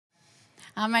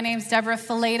My name's Debra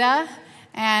Fileta,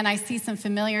 and I see some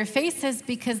familiar faces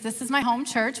because this is my home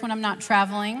church when I'm not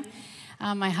traveling.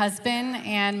 My husband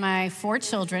and my 4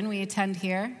 children, we attend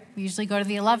here. We usually go to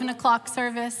the 11 o'clock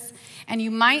service, and you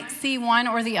might see one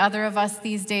or the other of us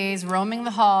these days roaming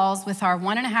the halls with our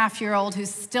 1.5-year-old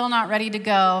who's still not ready to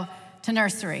go to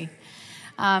nursery.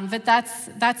 But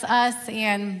that's us,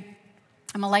 and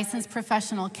I'm a licensed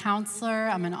professional counselor.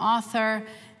 I'm an author.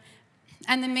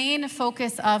 And the main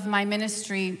focus of my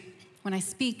ministry when I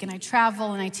speak and I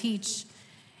travel and I teach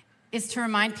is to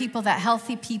remind people that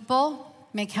healthy people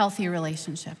make healthy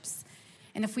relationships.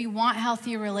 And if we want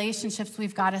healthy relationships,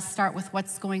 we've got to start with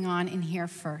what's going on in here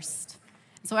first.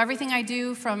 So everything I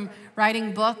do, from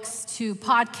writing books to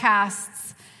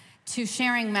podcasts to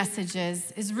sharing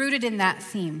messages, is rooted in that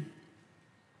theme.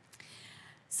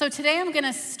 So today I'm going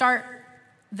to start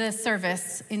the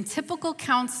service in typical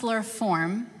counselor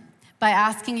form by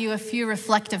asking you a few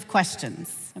reflective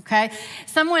questions, okay?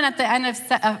 Someone at the end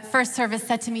of first service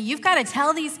said to me, "You've got to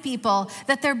tell these people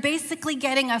that they're basically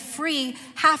getting a free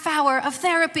half hour of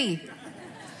therapy."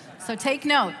 So take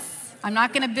notes. I'm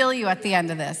not going to bill you at the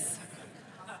end of this.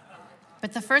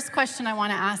 But the first question I want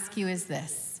to ask you is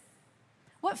this: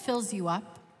 what fills you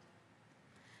up?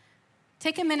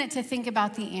 Take a minute to think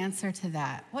about the answer to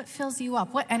that. What fills you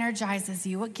up? What energizes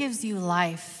you? What gives you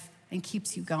life and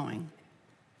keeps you going?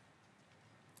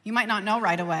 You might not know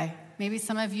right away. Maybe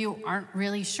some of you aren't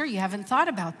really sure. You haven't thought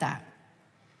about that.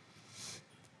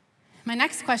 My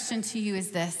next question to you is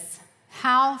this: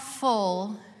 how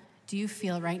full do you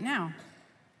feel right now?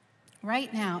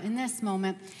 Right now, in this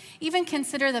moment. Even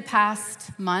consider the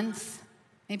past month,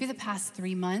 maybe the past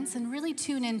 3 months, and really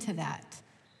tune into that.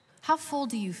 How full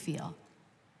do you feel?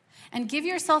 And give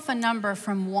yourself a number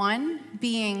from 1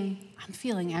 being, "I'm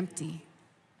feeling empty,"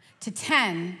 to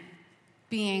 10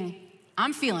 being,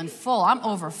 "I'm feeling full, I'm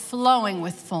overflowing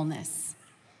with fullness."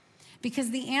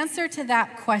 Because the answer to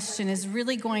that question is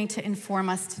really going to inform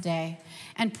us today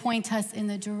and point us in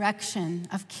the direction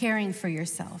of caring for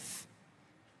yourself.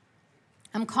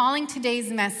 I'm calling today's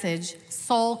message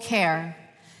Soul Care,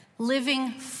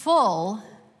 living full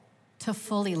to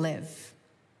fully live.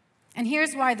 And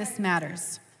here's why this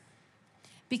matters.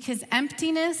 Because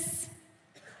emptiness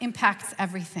impacts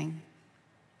everything.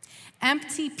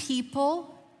 Empty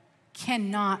people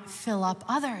cannot fill up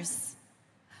others,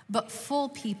 but full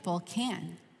people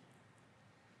can.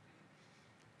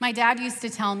 My dad used to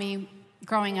tell me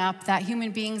growing up that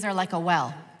human beings are like a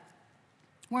well.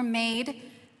 We're made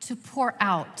to pour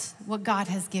out what God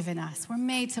has given us. We're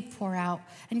made to pour out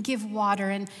and give water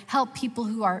and help people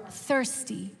who are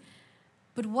thirsty.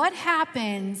 But what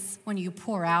happens when you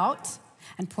pour out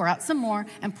and pour out some more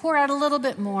and pour out a little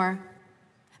bit more,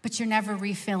 but you're never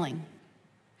refilling?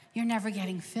 You're never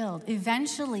getting filled.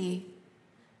 Eventually,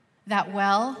 that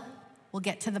well will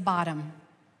get to the bottom.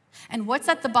 And what's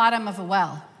at the bottom of a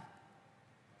well?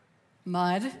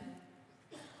 Mud,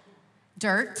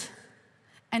 dirt,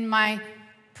 and my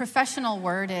professional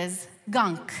word is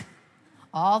gunk.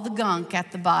 All the gunk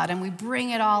at the bottom. We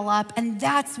bring it all up, and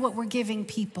that's what we're giving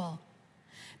people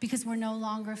because we're no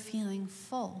longer feeling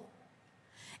full.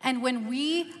 And when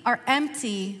we are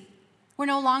empty, we're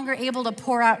no longer able to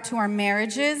pour out to our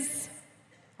marriages,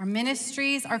 our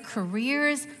ministries, our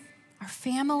careers, our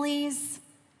families.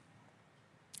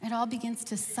 It all begins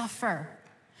to suffer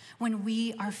when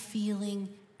we are feeling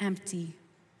empty.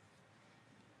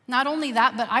 Not only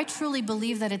that, but I truly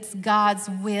believe that it's God's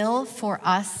will for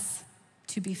us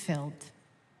to be filled.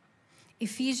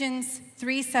 Ephesians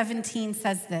 3:17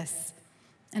 says this: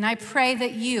 "And I pray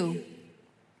that you,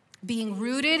 being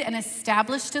rooted and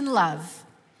established in love,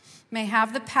 may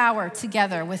have the power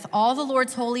together with all the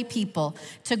Lord's holy people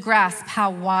to grasp how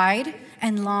wide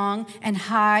and long and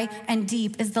high and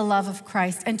deep is the love of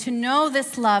Christ, and to know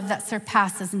this love that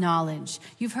surpasses knowledge."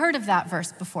 You've heard of that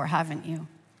verse before, haven't you?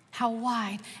 How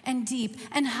wide and deep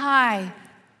and high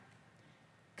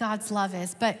God's love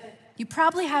is. But you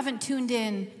probably haven't tuned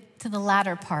in to the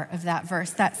latter part of that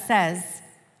verse that says,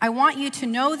 "I want you to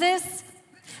know this,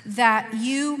 that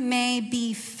you may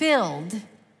be filled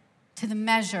to the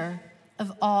measure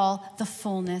of all the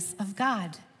fullness of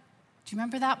God." Do you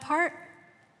remember that part?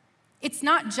 It's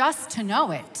not just to know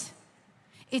it.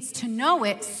 It's to know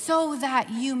it so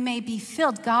that you may be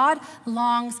filled. God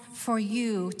longs for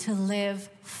you to live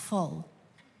full.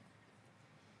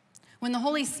 When the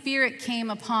Holy Spirit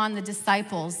came upon the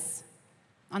disciples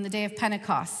on the day of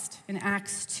Pentecost in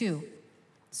Acts 2,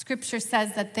 Scripture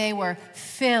says that they were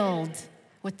filled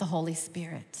with the Holy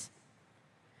Spirit.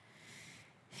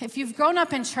 If you've grown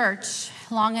up in church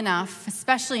long enough,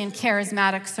 especially in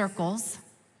charismatic circles,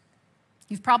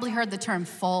 You've probably heard the term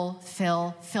full,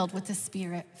 fill, filled with the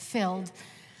Spirit, filled.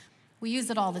 We use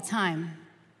it all the time.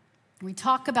 We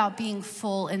talk about being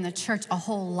full in the church a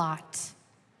whole lot.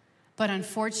 But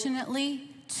unfortunately,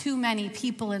 too many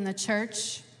people in the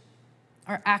church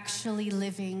are actually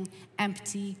living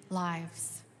empty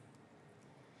lives.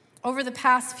 Over the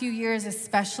past few years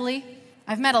especially,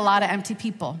 I've met a lot of empty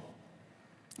people.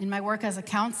 In my work as a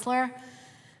counselor,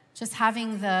 just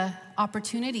having the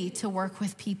opportunity to work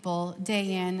with people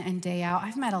day in and day out,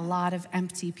 I've met a lot of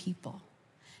empty people.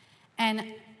 And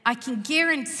I can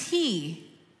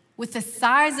guarantee with the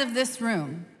size of this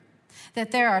room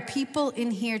that there are people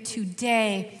in here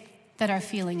today that are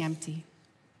feeling empty.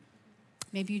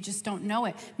 Maybe you just don't know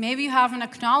it. Maybe you haven't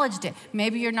acknowledged it.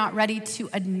 Maybe you're not ready to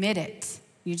admit it.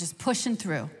 You're just pushing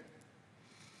through.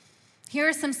 Here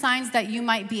are some signs that you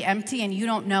might be empty and you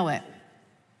don't know it.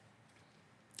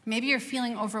 Maybe you're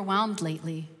feeling overwhelmed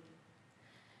lately.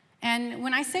 And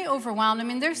when I say overwhelmed, I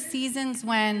mean there's seasons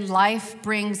when life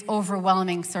brings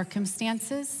overwhelming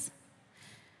circumstances.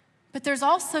 But there's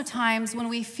also times when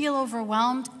we feel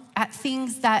overwhelmed at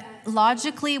things that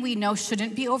logically we know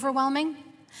shouldn't be overwhelming,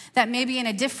 that maybe in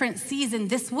a different season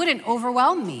this wouldn't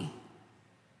overwhelm me.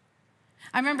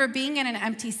 I remember being in an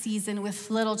empty season with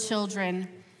little children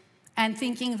and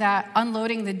thinking that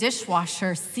unloading the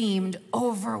dishwasher seemed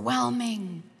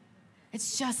overwhelming.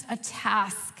 It's just a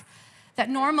task that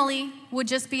normally would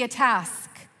just be a task.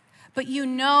 But you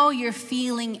know you're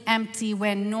feeling empty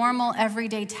when normal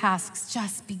everyday tasks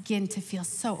just begin to feel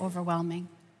so overwhelming.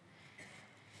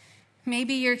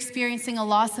 Maybe you're experiencing a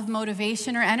loss of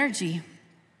motivation or energy.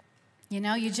 You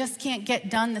know, you just can't get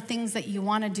done the things that you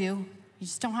want to do. You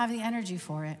just don't have the energy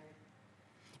for it.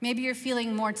 Maybe you're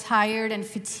feeling more tired and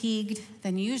fatigued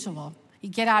than usual. You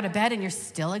get out of bed and you're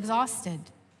still exhausted.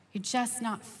 You're just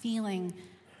not feeling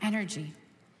energy.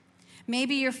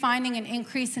 Maybe you're finding an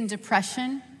increase in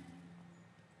depression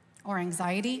or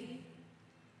anxiety.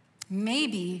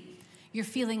 Maybe you're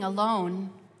feeling alone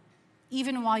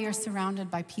even while you're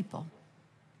surrounded by people.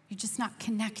 You're just not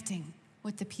connecting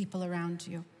with the people around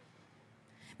you.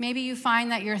 Maybe you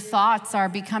find that your thoughts are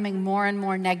becoming more and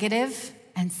more negative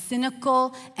and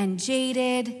cynical and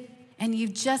jaded, and you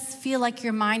just feel like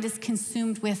your mind is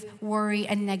consumed with worry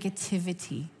and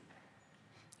negativity.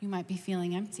 You might be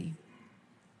feeling empty.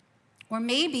 Or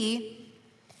maybe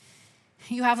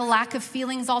you have a lack of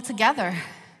feelings altogether.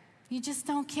 You just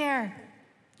don't care.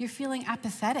 You're feeling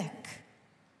apathetic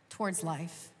towards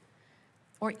life,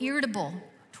 or irritable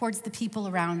towards the people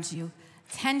around you.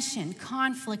 Tension,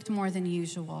 conflict more than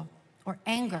usual, or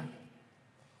anger.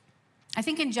 I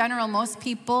think in general, most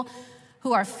people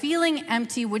who are feeling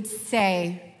empty would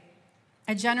say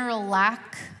a general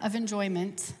lack of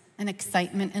enjoyment and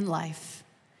excitement in life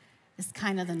is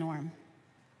kind of the norm.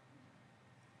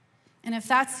 And if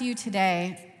that's you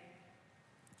today,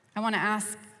 I want to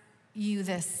ask you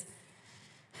this.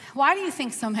 Why do you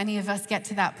think so many of us get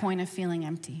to that point of feeling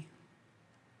empty?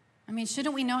 I mean,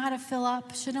 shouldn't we know how to fill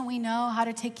up? Shouldn't we know how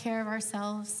to take care of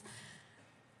ourselves?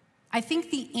 I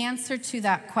think the answer to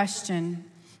that question,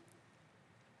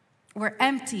 we're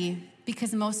empty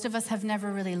because most of us have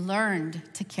never really learned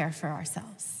to care for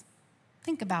ourselves.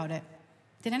 Think about it.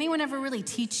 Did anyone ever really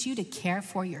teach you to care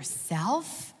for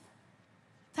yourself?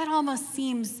 That almost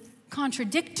seems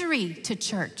contradictory to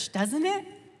church, doesn't it?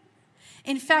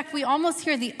 In fact, we almost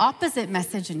hear the opposite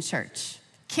message in church.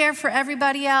 Care for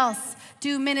everybody else.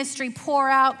 Do ministry, pour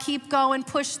out, keep going,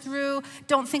 push through.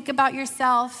 Don't think about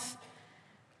yourself.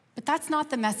 But that's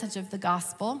not the message of the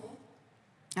gospel.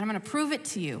 And I'm going to prove it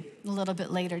to you a little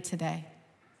bit later today.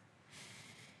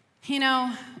 You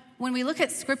know, when we look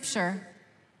at Scripture,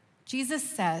 Jesus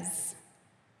says,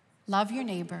 love your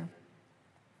neighbor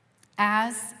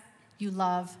as you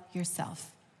love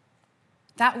yourself.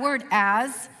 That word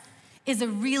as is a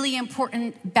really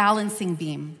important balancing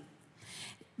beam.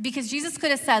 Because Jesus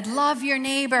could have said, love your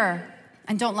neighbor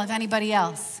and don't love anybody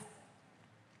else.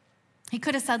 He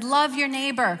could have said, love your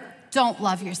neighbor, don't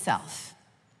love yourself.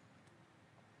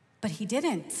 But he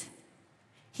didn't.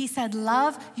 He said,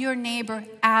 love your neighbor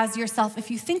as yourself. If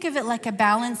you think of it like a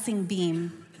balancing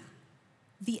beam,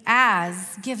 the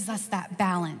as gives us that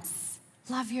balance.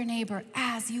 Love your neighbor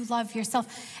as you love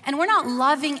yourself. And we're not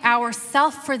loving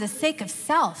ourselves for the sake of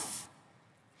self.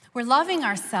 We're loving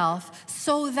ourselves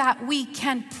so that we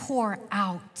can pour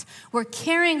out. We're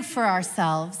caring for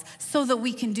ourselves so that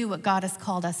we can do what God has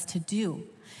called us to do.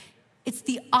 It's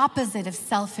the opposite of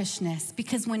selfishness,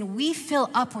 because when we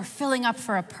fill up, we're filling up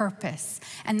for a purpose,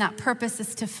 and that purpose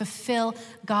is to fulfill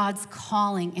God's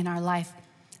calling in our life.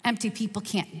 Empty people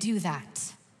can't do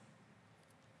that.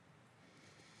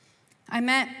 I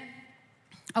met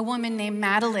a woman named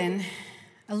Madeline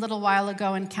a little while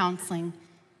ago in counseling.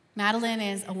 Madeline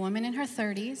is a woman in her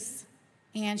 30s,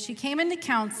 and she came into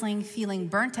counseling feeling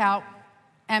burnt out,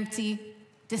 empty,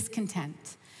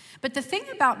 discontent. But the thing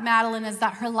about Madeline is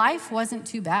that her life wasn't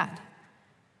too bad.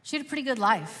 She had a pretty good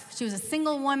life. She was a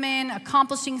single woman,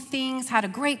 accomplishing things, had a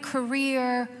great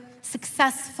career,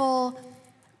 successful,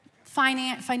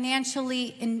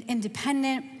 financially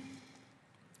independent.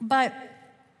 But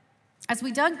as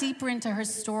we dug deeper into her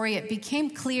story, it became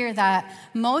clear that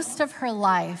most of her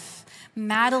life,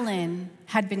 Madeline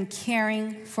had been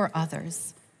caring for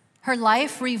others. Her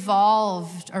life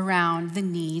revolved around the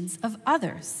needs of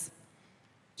others.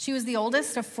 She was the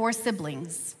oldest of 4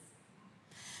 siblings.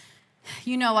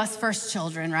 You know us first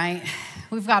children, right?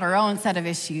 We've got our own set of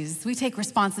issues. We take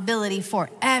responsibility for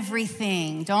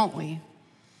everything, don't we?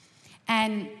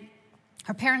 And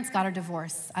her parents got a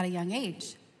divorce at a young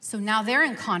age. So now they're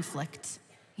in conflict,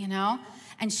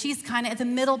 And she's kind of the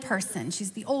middle person.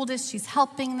 She's the oldest, she's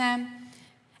helping them.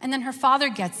 And then her father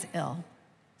gets ill,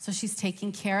 so she's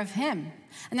taking care of him.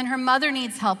 And then her mother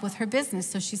needs help with her business,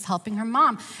 so she's helping her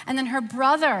mom. And then her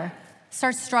brother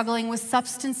starts struggling with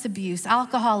substance abuse,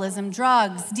 alcoholism,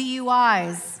 drugs,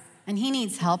 DUIs, and he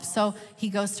needs help, so he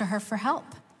goes to her for help.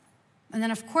 And then,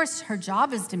 of course, her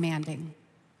job is demanding.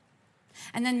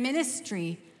 And then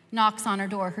ministry knocks on her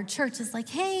door. Her church is like,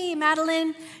 hey,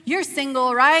 Madeline, you're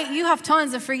single, right? You have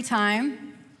tons of free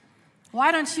time.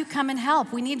 Why don't you come and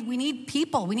help? We need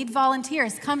people. We need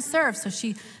volunteers. Come serve. So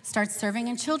she starts serving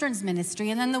in children's ministry.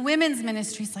 And then the women's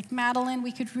ministry is like, Madeline,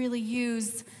 we could really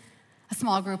use a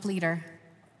small group leader.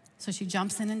 So she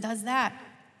jumps in and does that.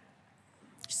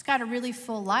 She's got a really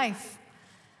full life,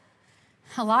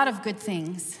 a lot of good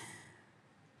things.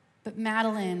 But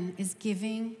Madeline is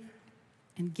giving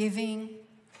and giving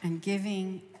and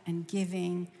giving and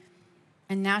giving.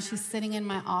 And now she's sitting in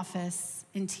my office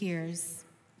in tears,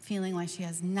 feeling like she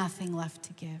has nothing left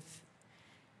to give.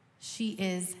 She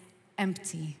is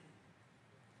empty.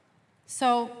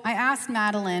 So I asked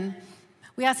Madeline,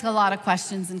 we ask a lot of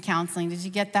questions in counseling. Did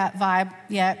you get that vibe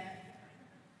yet?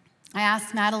 I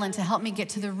asked Madeline to help me get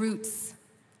to the roots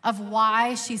of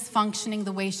why she's functioning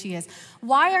the way she is.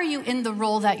 Why are you in the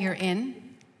role that you're in?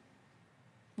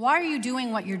 Why are you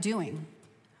doing what you're doing?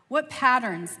 What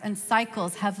patterns and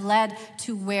cycles have led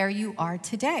to where you are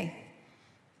today?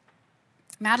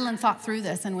 Madeline thought through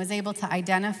this and was able to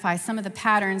identify some of the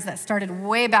patterns that started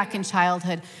way back in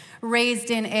childhood,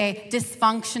 raised in a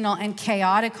dysfunctional and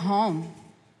chaotic home,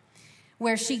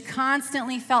 where she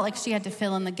constantly felt like she had to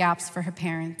fill in the gaps for her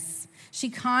parents. She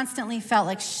constantly felt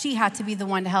like she had to be the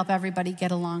one to help everybody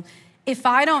get along. If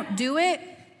I don't do it,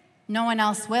 no one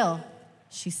else will,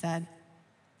 she said.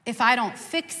 If I don't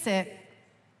fix it,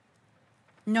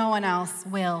 no one else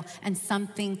will, and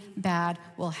something bad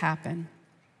will happen.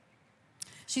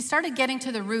 She started getting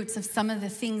to the roots of some of the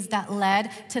things that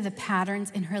led to the patterns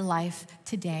in her life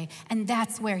today. And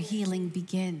that's where healing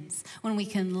begins, when we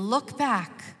can look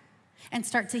back and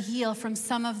start to heal from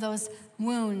some of those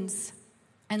wounds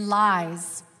and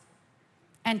lies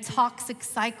and toxic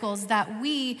cycles that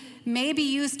we maybe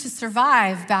used to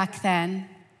survive back then,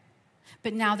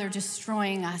 but now they're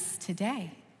destroying us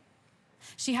today.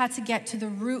 She had to get to the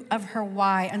root of her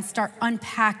why and start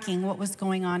unpacking what was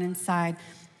going on inside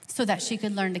so that she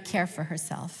could learn to care for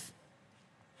herself.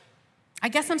 I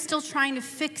guess I'm still trying to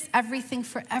fix everything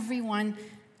for everyone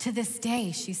to this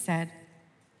day, she said.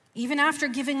 Even after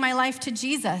giving my life to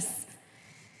Jesus,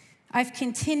 I've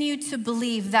continued to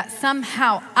believe that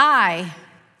somehow I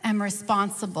am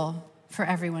responsible for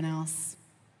everyone else.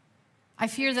 I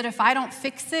fear that if I don't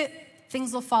fix it,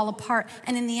 things will fall apart,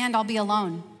 and in the end, I'll be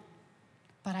alone.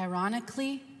 But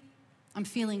ironically, I'm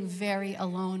feeling very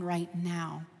alone right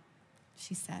now,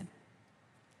 she said.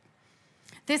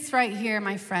 This right here,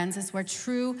 my friends, is where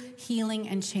true healing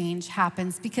and change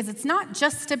happens, because it's not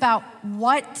just about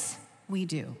what we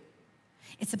do.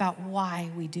 It's about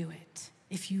why we do it.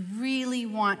 If you really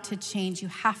want to change, you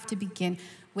have to begin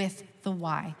with the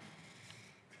why.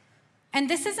 And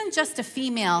this isn't just a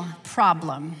female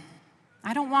problem.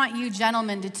 I don't want you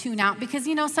gentlemen to tune out, because,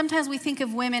 sometimes we think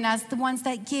of women as the ones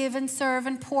that give and serve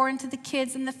and pour into the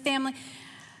kids and the family.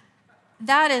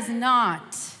 That is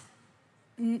not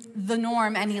the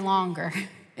norm any longer,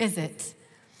 is it?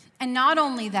 And not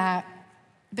only that,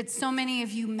 but so many of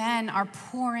you men are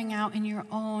pouring out in your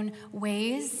own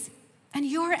ways, and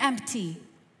you're empty.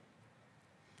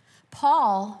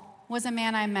 Paul was a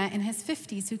man I met in his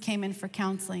 50s who came in for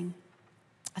counseling,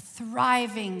 a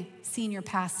thriving senior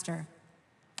pastor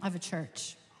of a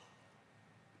church.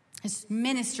 His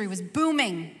ministry was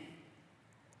booming,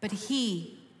 but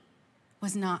he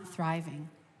was not thriving.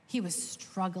 He was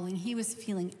struggling. He was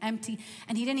feeling empty,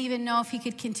 and he didn't even know if he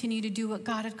could continue to do what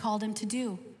God had called him to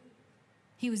do.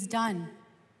 He was done.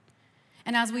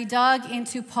 And as we dug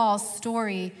into Paul's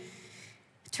story,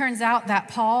 it turns out that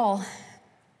Paul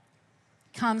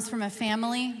comes from a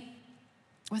family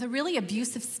with a really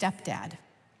abusive stepdad.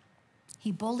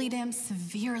 He bullied him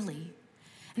severely.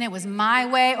 And it was my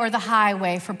way or the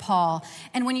highway for Paul.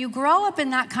 And when you grow up in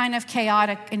that kind of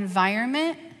chaotic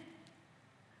environment,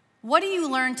 what do you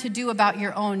learn to do about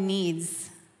your own needs?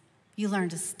 You learn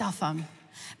to stuff them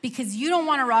because you don't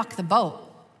want to rock the boat.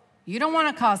 You don't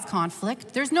want to cause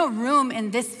conflict. There's no room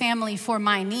in this family for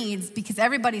my needs because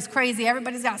everybody's crazy.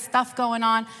 Everybody's got stuff going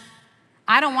on.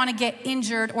 I don't want to get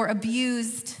injured or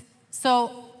abused.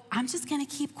 So I'm just going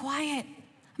to keep quiet.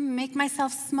 I'm going to make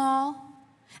myself small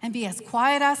and be as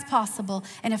quiet as possible.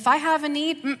 And if I have a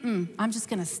need, I'm just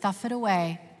going to stuff it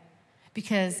away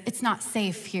because it's not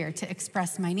safe here to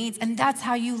express my needs. And that's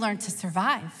how you learn to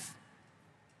survive.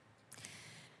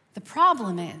 The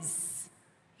problem is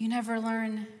you never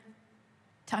learn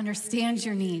to understand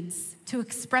your needs, to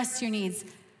express your needs,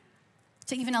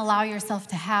 to even allow yourself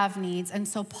to have needs. And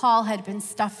so Paul had been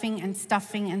stuffing and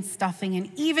stuffing and stuffing.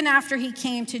 And even after he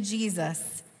came to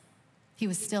Jesus, he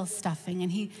was still stuffing.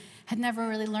 And he had never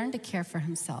really learned to care for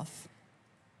himself.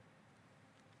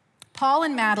 Paul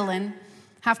and Madeline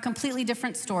have completely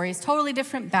different stories, totally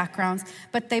different backgrounds,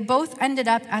 but they both ended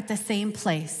up at the same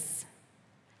place.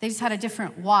 They just had a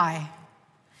different why.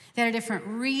 They had a different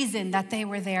reason that they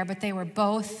were there, but they were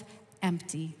both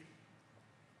empty.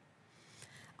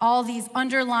 All these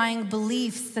underlying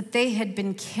beliefs that they had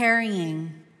been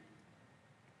carrying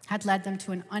had led them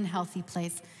to an unhealthy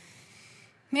place.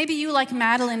 Maybe you, like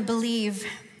Madeline, believe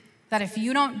that if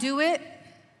you don't do it,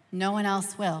 no one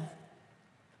else will.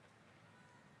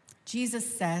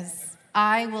 Jesus says,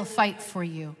 I will fight for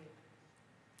you.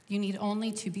 You need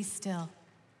only to be still.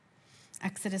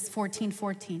 Exodus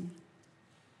 14:14.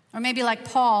 Or maybe like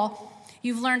Paul,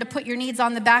 you've learned to put your needs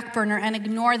on the back burner and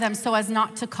ignore them so as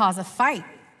not to cause a fight.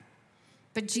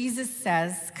 But Jesus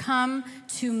says, come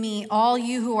to me, all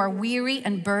you who are weary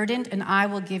and burdened, and I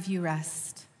will give you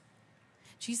rest.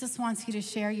 Jesus wants you to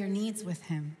share your needs with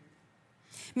him.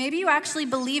 Maybe you actually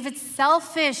believe it's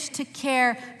selfish to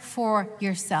care for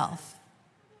yourself.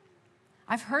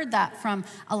 I've heard that from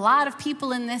a lot of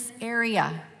people in this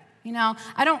area. You know,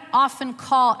 I don't often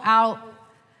call out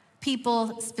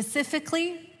people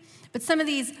specifically, but some of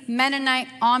these Mennonite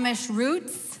Amish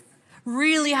roots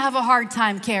really have a hard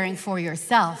time caring for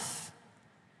yourself.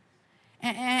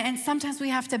 And sometimes we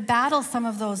have to battle some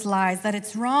of those lies that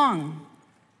it's wrong.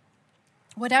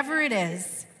 Whatever it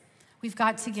is, we've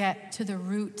got to get to the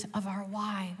root of our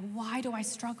why. Why do I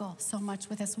struggle so much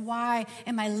with this? Why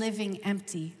am I living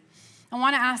empty? I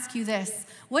want to ask you this.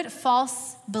 What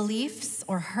false beliefs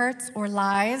or hurts or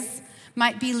lies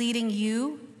might be leading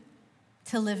you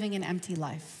to living an empty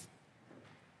life?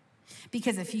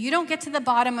 Because if you don't get to the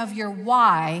bottom of your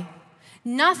why,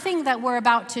 nothing that we're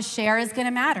about to share is going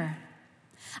to matter.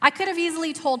 I could have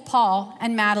easily told Paul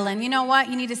and Madeline, you know what?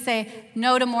 You need to say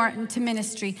no to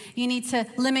ministry. You need to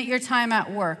limit your time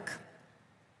at work.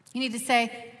 You need to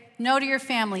say no to your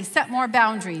family, set more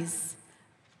boundaries.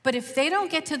 But if they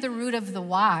don't get to the root of the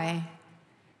why,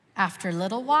 after a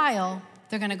little while,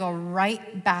 they're going to go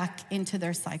right back into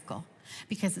their cycle.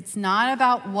 Because it's not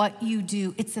about what you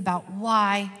do, it's about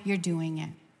why you're doing it.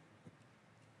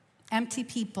 Empty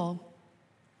people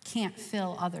can't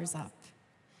fill others up.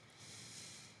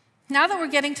 Now that we're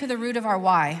getting to the root of our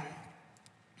why,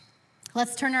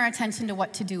 let's turn our attention to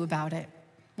what to do about it.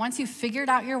 Once you've figured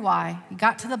out your why, you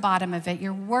got to the bottom of it,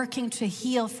 you're working to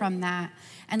heal from that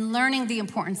and learning the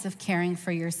importance of caring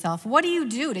for yourself. What do you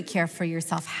do to care for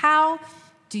yourself? How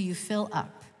do you fill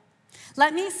up?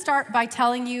 Let me start by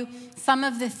telling you some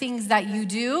of the things that you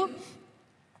do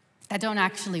that don't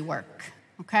actually work,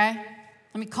 okay?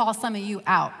 Let me call some of you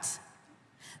out.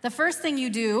 The first thing you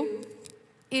do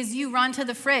is you run to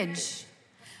the fridge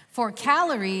for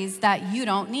calories that you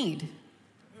don't need.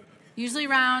 Usually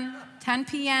around 10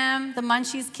 p.m., the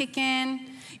munchies kick in.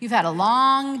 You've had a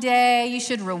long day. You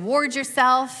should reward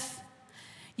yourself.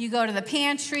 You go to the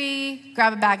pantry,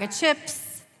 grab a bag of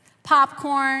chips,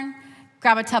 popcorn,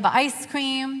 grab a tub of ice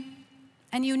cream,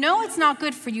 and you know it's not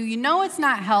good for you. You know it's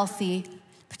not healthy,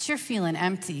 but you're feeling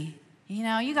empty. You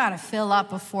know, you got to fill up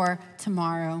before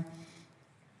tomorrow.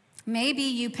 Maybe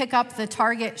you pick up the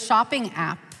Target shopping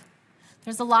app.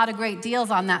 There's a lot of great deals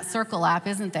on that Circle app,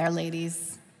 isn't there,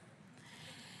 ladies?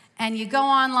 And you go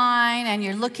online and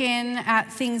you're looking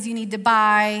at things you need to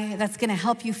buy that's going to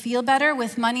help you feel better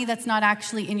with money that's not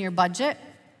actually in your budget.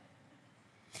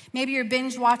 Maybe you're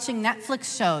binge watching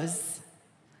Netflix shows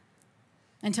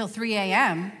until 3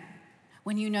 a.m.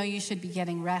 when you know you should be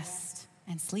getting rest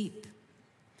and sleep.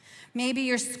 Maybe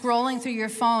you're scrolling through your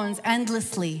phones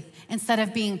endlessly instead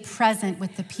of being present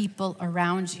with the people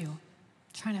around you,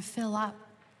 trying to fill up.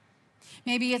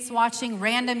 Maybe it's watching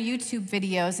random YouTube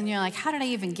videos and you're like, how did I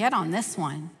even get on this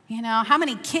one? You know, how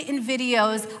many kitten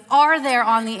videos are there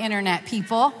on the internet,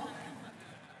 people?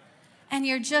 And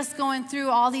you're just going through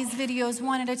all these videos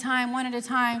one at a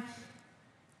time,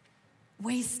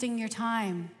 wasting your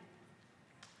time,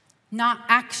 not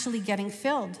actually getting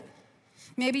filled.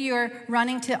 Maybe you're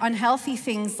running to unhealthy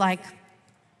things like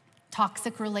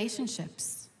toxic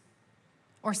relationships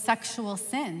or sexual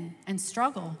sin and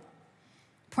struggle,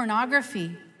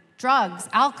 pornography, drugs,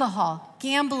 alcohol,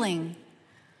 gambling.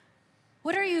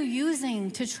 What are you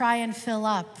using to try and fill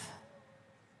up?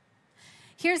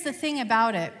 Here's the thing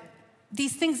about it.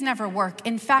 These things never work.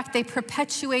 In fact, they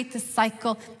perpetuate the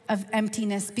cycle of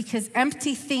emptiness because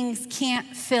empty things can't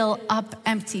fill up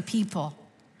empty people.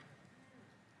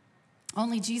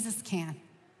 Only Jesus can.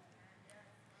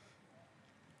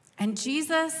 And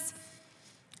Jesus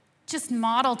just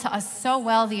modeled to us so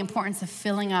well the importance of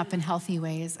filling up in healthy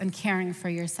ways and caring for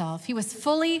yourself. He was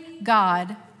fully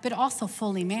God, but also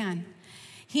fully man.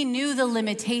 He knew the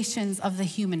limitations of the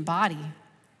human body.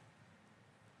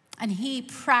 And he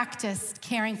practiced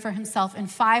caring for himself in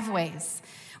 5 ways.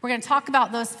 We're going to talk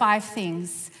about those 5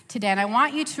 things today. And I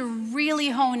want you to really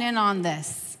hone in on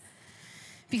this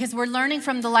because we're learning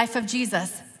from the life of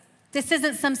Jesus. This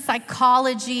isn't some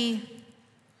psychology,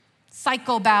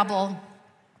 psychobabble.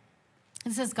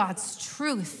 This is God's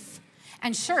truth.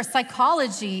 And sure,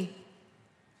 psychology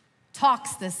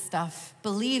talks this stuff,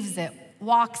 believes it,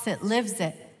 walks it, lives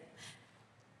it,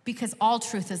 because all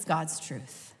truth is God's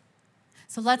truth.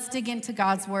 So let's dig into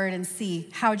God's word and see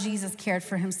how Jesus cared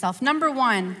for himself. Number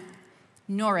 1,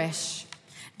 nourish.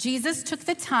 Jesus took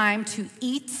the time to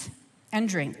eat and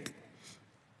drink.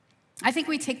 I think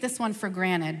we take this one for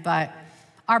granted, but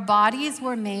our bodies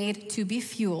were made to be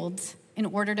fueled in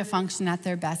order to function at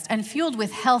their best, and fueled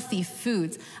with healthy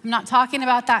foods. I'm not talking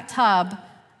about that tub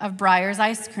of Breyer's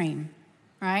ice cream,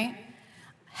 right?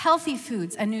 Healthy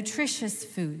foods and nutritious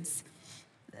foods.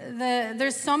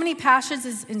 There's so many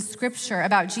passages in Scripture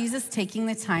about Jesus taking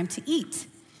the time to eat,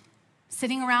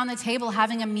 sitting around the table,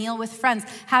 having a meal with friends,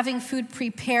 having food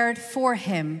prepared for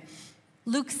him.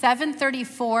 Luke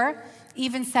 7:34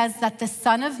 even says that the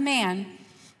Son of Man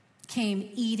came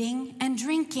eating and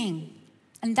drinking.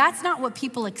 And that's not what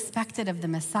people expected of the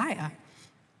Messiah.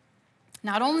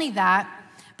 Not only that,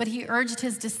 but he urged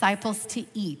his disciples to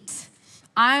eat.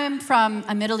 I'm from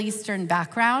a Middle Eastern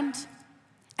background,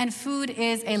 and food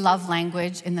is a love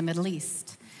language in the Middle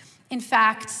East. In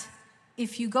fact,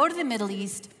 if you go to the Middle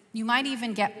East, you might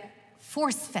even get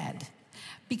force-fed,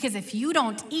 because if you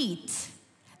don't eat,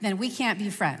 then we can't be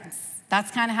friends.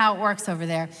 That's kind of how it works over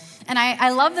there. And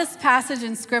I love this passage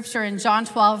in Scripture in John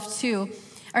 12:2,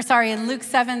 in Luke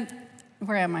 7,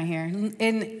 where am I here?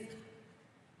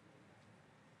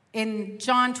 In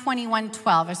John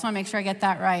 21:12, I just want to make sure I get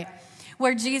that right,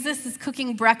 where Jesus is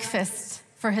cooking breakfast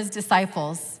for his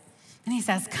disciples. And he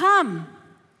says, come,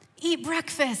 eat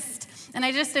breakfast. And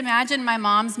I just imagine my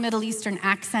mom's Middle Eastern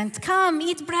accent, come,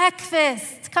 eat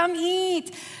breakfast, come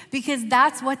eat. Because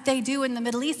that's what they do in the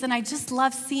Middle East. And I just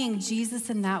love seeing Jesus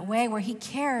in that way, where he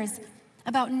cares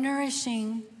about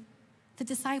nourishing the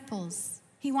disciples.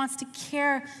 He wants to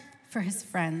care for his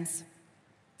friends.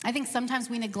 I think sometimes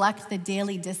we neglect the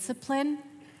daily discipline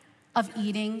of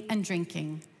eating and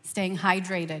drinking, staying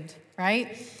hydrated,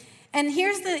 right? And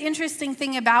here's the interesting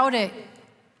thing about it,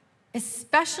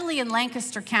 especially in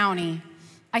Lancaster County,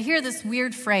 I hear this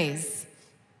weird phrase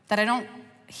that I don't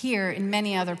hear in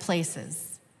many other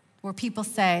places, where people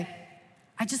say,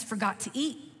 I just forgot to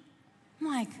eat. I'm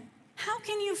like, how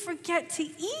can you forget to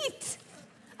eat?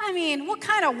 I mean, what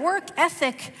kind of work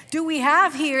ethic do we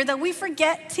have here that we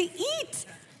forget to eat?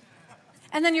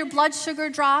 And then your blood sugar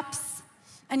drops,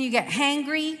 and you get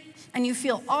hangry, and you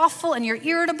feel awful, and you're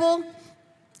irritable,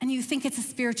 and you think it's a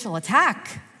spiritual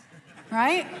attack,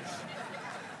 right?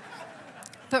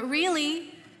 But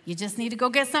really, you just need to go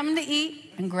get something to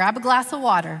eat and grab a glass of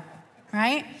water,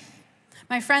 right?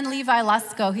 My friend Levi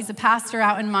Lusko, he's a pastor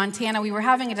out in Montana, we were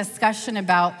having a discussion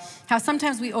about how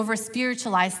sometimes we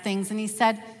over-spiritualize things, and he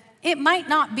said, it might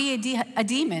not be a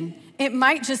demon. It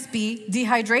might just be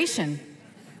dehydration.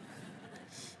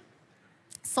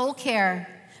 Soul care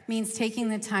means taking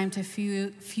the time to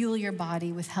fuel your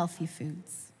body with healthy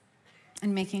foods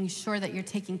and making sure that you're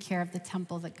taking care of the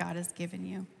temple that God has given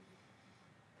you.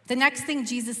 The next thing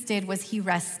Jesus did was he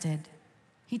rested.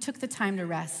 He took the time to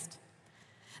rest.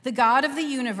 The God of the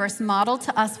universe modeled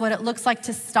to us what it looks like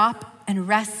to stop and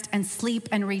rest and sleep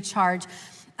and recharge.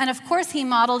 And of course, he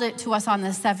modeled it to us on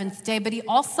the seventh day, but he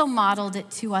also modeled it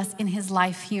to us in his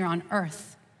life here on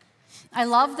earth. I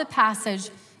love the passage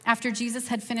after Jesus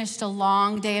had finished a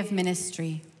long day of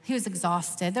ministry. He was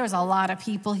exhausted. There was a lot of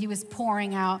people he was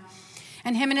pouring out.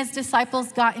 And him and his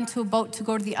disciples got into a boat to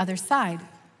go to the other side.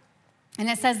 And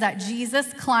it says that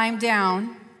Jesus climbed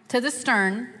down to the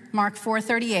stern, Mark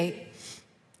 4:38.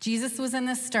 Jesus was in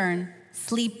the stern,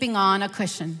 sleeping on a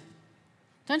cushion.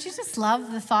 Don't you just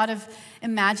love the thought of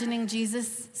imagining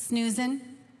Jesus snoozing,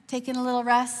 taking a little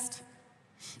rest?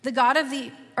 The God of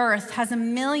the earth has a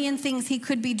million things he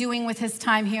could be doing with his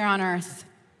time here on earth.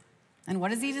 And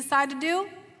what does he decide to do?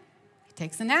 He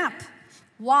takes a nap.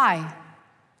 Why?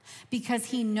 Because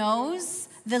he knows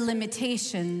the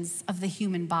limitations of the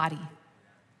human body.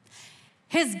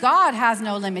 His God has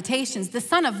no limitations. The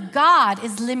Son of God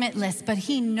is limitless, but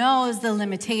he knows the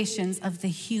limitations of the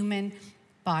human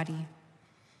body.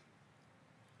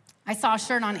 I saw a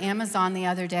shirt on Amazon the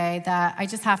other day that I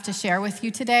just have to share with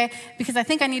you today because I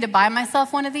think I need to buy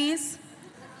myself one of these.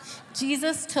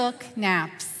 Jesus took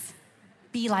naps.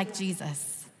 Be like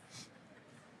Jesus.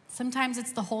 Sometimes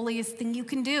it's the holiest thing you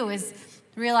can do is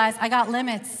realize I got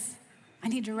limits. I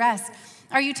need to rest.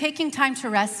 Are you taking time to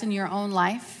rest in your own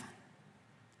life?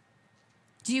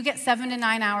 Do you get 7 to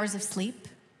 9 hours of sleep?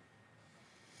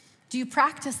 Do you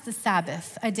practice the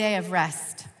Sabbath, a day of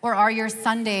rest? Or are your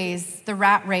Sundays the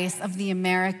rat race of the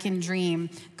American dream?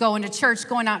 Going to church,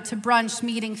 going out to brunch,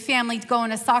 meeting family,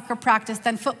 going to soccer practice,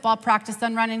 then football practice,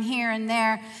 then running here and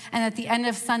there. And at the end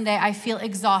of Sunday, I feel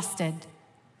exhausted.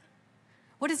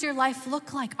 What does your life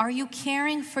look like? Are you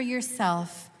caring for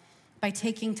yourself by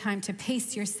taking time to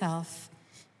pace yourself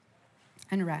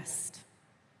and rest?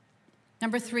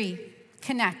 Number 3,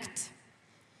 connect.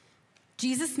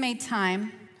 Jesus made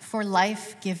time for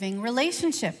life-giving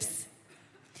relationships.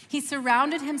 He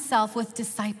surrounded himself with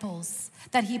disciples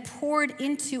that he poured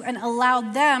into and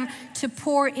allowed them to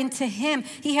pour into him.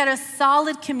 He had a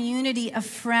solid community of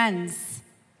friends.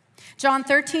 John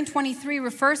 13:23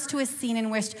 refers to a scene in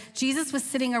which Jesus was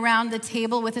sitting around the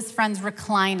table with his friends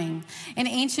reclining. In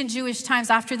ancient Jewish times,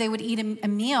 after they would eat a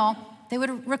meal, they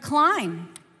would recline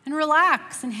and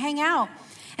relax and hang out.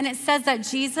 And it says that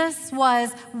Jesus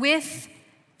was with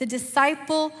the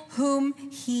disciple whom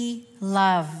he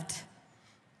loved.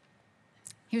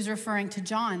 He was referring to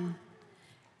John.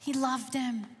 He loved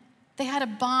him. They had a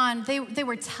bond. They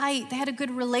were tight. They had a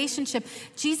good relationship.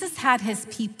 Jesus had his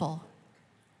people.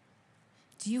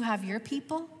 Do you have your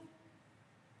people?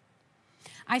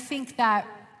 I think that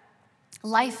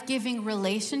life-giving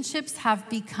relationships have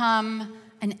become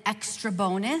an extra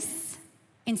bonus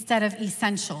instead of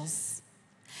essentials.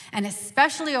 And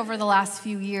especially over the last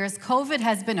few years, COVID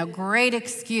has been a great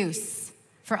excuse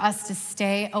for us to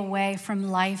stay away from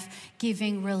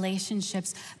life-giving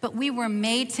relationships. But we were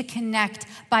made to connect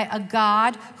by a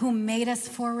God who made us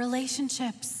for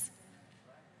relationships.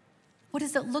 What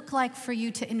does it look like for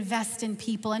you to invest in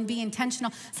people and be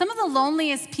intentional? Some of the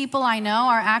loneliest people I know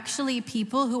are actually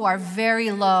people who are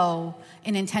very low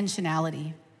in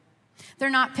intentionality. They're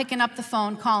not picking up the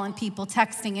phone, calling people,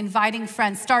 texting, inviting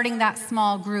friends, starting that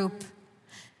small group.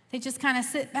 They just kind of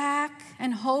sit back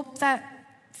and hope that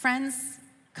friends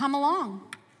come along.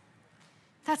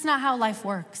 That's not how life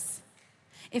works.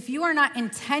 If you are not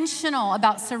intentional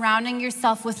about surrounding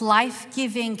yourself with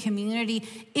life-giving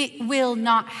community, it will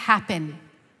not happen,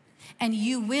 and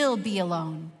you will be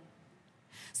alone.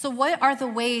 So what are the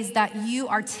ways that you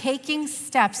are taking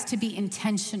steps to be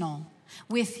intentional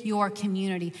with your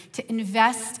community, to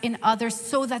invest in others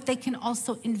so that they can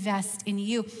also invest in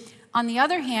you? On the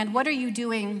other hand, what are you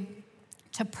doing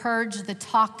to purge the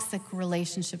toxic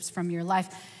relationships from your life?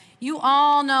 You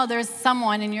all know there's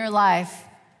someone in your life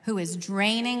who is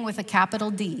draining with a capital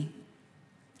D.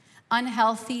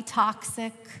 Unhealthy,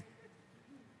 toxic.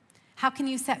 How can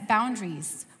you set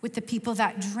boundaries with the people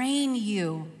that drain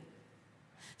you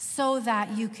so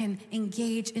that you can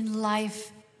engage in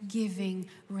life-giving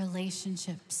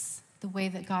relationships the way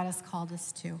that God has called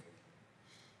us to?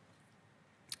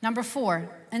 Number 4,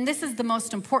 and this is the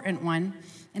most important one,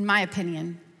 in my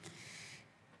opinion,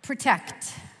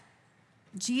 protect.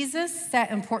 Jesus set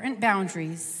important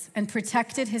boundaries and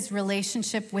protected his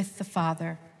relationship with the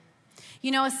Father.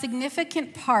 You know, a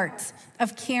significant part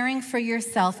of caring for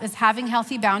yourself is having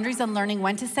healthy boundaries and learning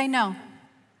when to say no.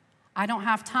 I don't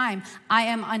have time. I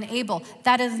am unable.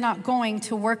 That is not going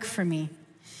to work for me.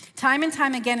 Time and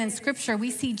time again in Scripture,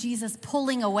 we see Jesus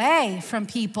pulling away from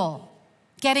people,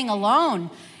 getting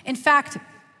alone. In fact,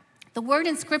 the word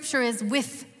in Scripture is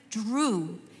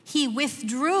withdrew. He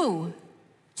withdrew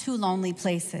to lonely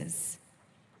places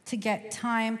to get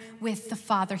time with the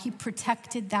Father. He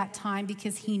protected that time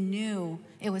because he knew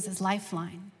it was his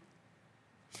lifeline.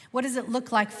 What does it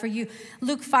look like for you?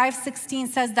 Luke 5:16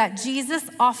 says that Jesus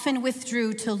often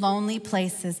withdrew to lonely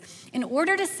places. In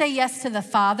order to say yes to the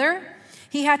Father,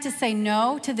 he had to say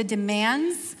no to the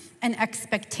demands and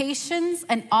expectations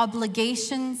and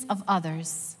obligations of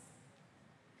others.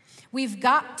 We've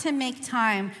got to make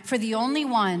time for the only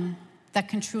one that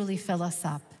can truly fill us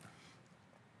up.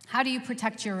 How do you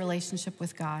protect your relationship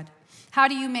with God? How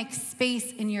do you make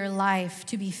space in your life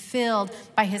to be filled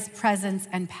by his presence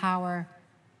and power?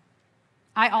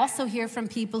 I also hear from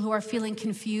people who are feeling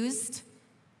confused.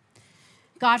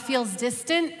 God feels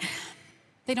distant.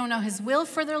 They don't know his will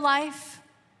for their life.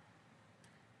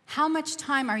 How much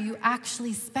time are you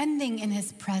actually spending in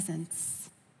his presence?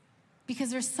 Because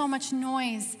there's so much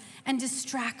noise and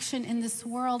distraction in this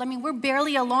world. I mean, we're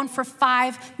barely alone for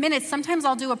 5 minutes. Sometimes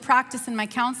I'll do a practice in my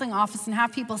counseling office and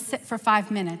have people sit for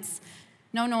 5 minutes.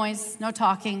 No noise, no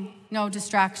talking, no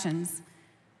distractions.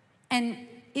 And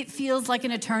it feels like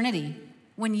an eternity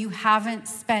when you haven't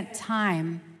spent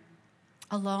time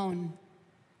alone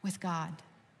with God.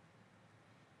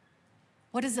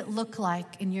 What does it look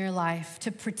like in your life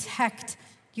to protect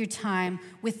your time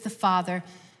with the Father?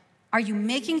 Are you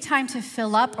making time to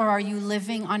fill up, or are you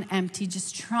living on empty,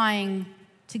 just trying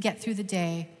to get through the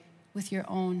day with your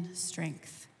own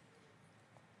strength?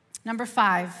 Number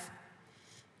 5,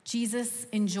 Jesus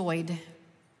enjoyed.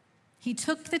 He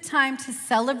took the time to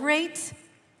celebrate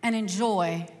and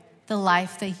enjoy the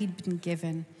life that he'd been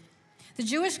given. The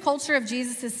Jewish culture of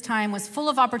Jesus' time was full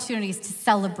of opportunities to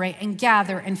celebrate and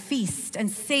gather and feast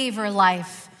and savor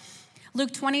life.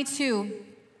 Luke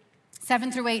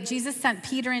 22:7-8, Jesus sent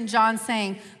Peter and John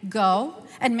saying, "Go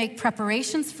and make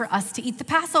preparations for us to eat the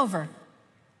Passover."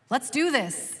 Let's do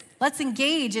this. Let's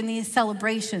engage in these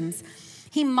celebrations.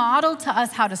 He modeled to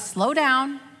us how to slow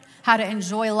down, how to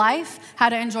enjoy life, how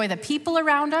to enjoy the people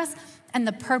around us, and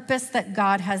the purpose that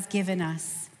God has given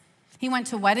us. He went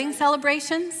to wedding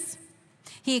celebrations.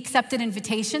 He accepted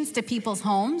invitations to people's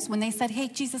homes. When they said, "Hey,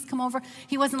 Jesus, come over,"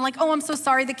 he wasn't like, "Oh, I'm so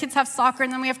sorry, the kids have soccer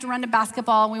and then we have to run to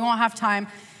basketball and we won't have time."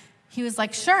 He was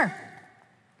like, "Sure,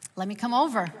 let me come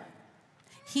over."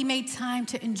 He made time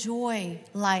to enjoy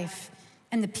life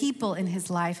and the people in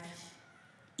his life,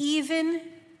 even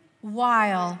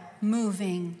while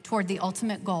moving toward the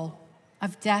ultimate goal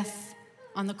of death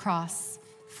on the cross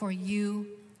for you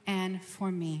and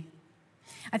for me.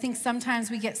 I think sometimes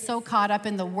we get so caught up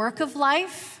in the work of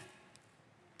life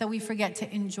that we forget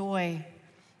to enjoy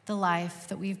the life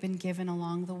that we've been given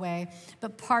along the way.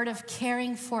 But part of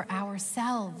caring for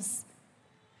ourselves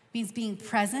means being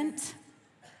present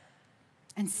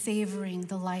and savoring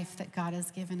the life that God has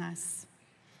given us.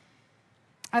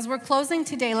 As we're closing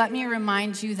today, let me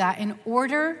remind you that in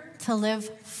order to live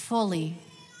fully,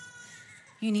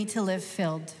 you need to live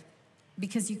filled,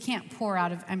 because you can't pour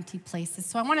out of empty places.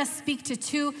 So I want to speak to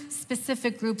 2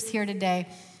 specific groups here today.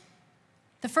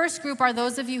 The first group are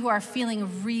those of you who are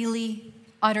feeling really,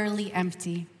 utterly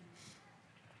empty.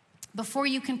 Before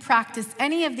you can practice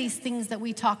any of these things that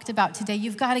we talked about today,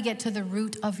 you've got to get to the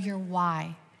root of your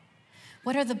why.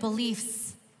 What are the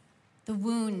beliefs, the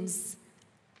wounds,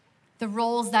 the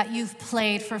roles that you've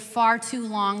played for far too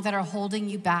long that are holding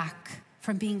you back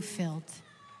from being filled?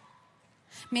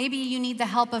 Maybe you need the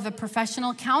help of a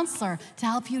professional counselor to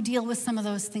help you deal with some of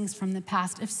those things from the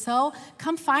past. If so,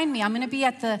 come find me. I'm going to be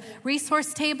at the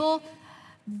resource table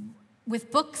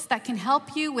with books that can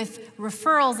help you, with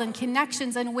referrals and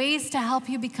connections and ways to help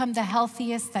you become the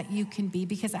healthiest that you can be,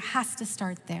 because it has to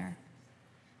start there.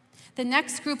 The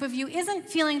next group of you isn't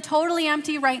feeling totally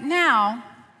empty right now,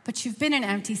 but you've been in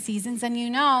empty seasons, and you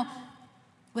know,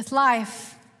 with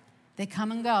life, they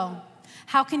come and go.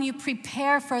 How can you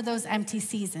prepare for those empty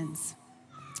seasons?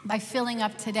 By filling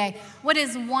up today. What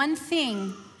is one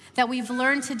thing that we've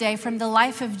learned today from the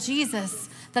life of Jesus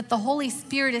that the Holy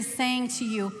Spirit is saying to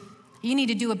you, you need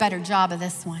to do a better job of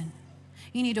this one?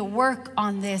 You need to work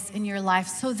on this in your life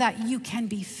so that you can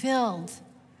be filled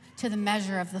to the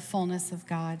measure of the fullness of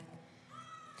God.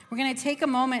 We're going to take a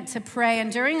moment to pray,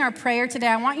 and during our prayer today,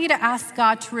 I want you to ask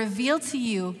God to reveal to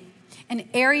you an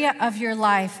area of your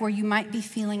life where you might be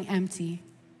feeling empty.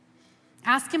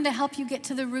 Ask him to help you get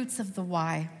to the roots of the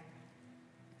why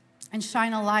and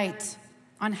shine a light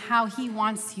on how he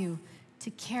wants you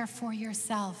to care for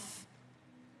yourself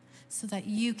so that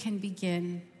you can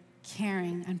begin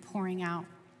caring and pouring out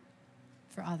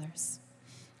for others.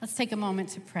 Let's take a moment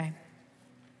to pray.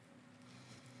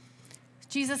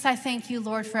 Jesus, I thank you,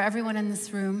 Lord, for everyone in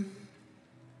this room.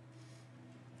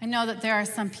 I know that there are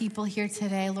some people here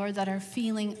today, Lord, that are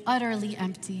feeling utterly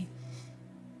empty.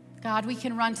 God, we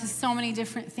can run to so many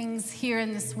different things here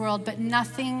in this world, but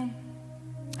nothing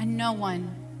and no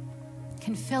one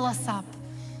can fill us up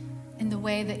in the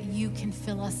way that you can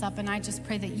fill us up. And I just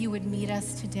pray that you would meet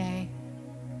us today.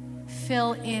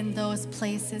 Fill in those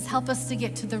places. Help us to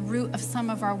get to the root of some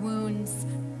of our wounds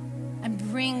and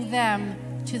bring them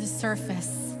to the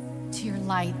surface, to your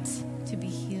light, to be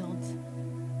healed.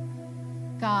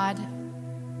 God,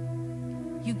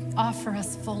 you offer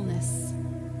us fullness,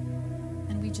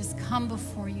 and we just come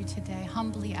before you today,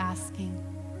 humbly asking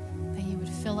that you would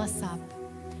fill us up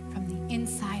from the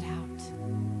inside out.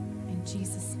 In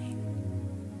Jesus' name.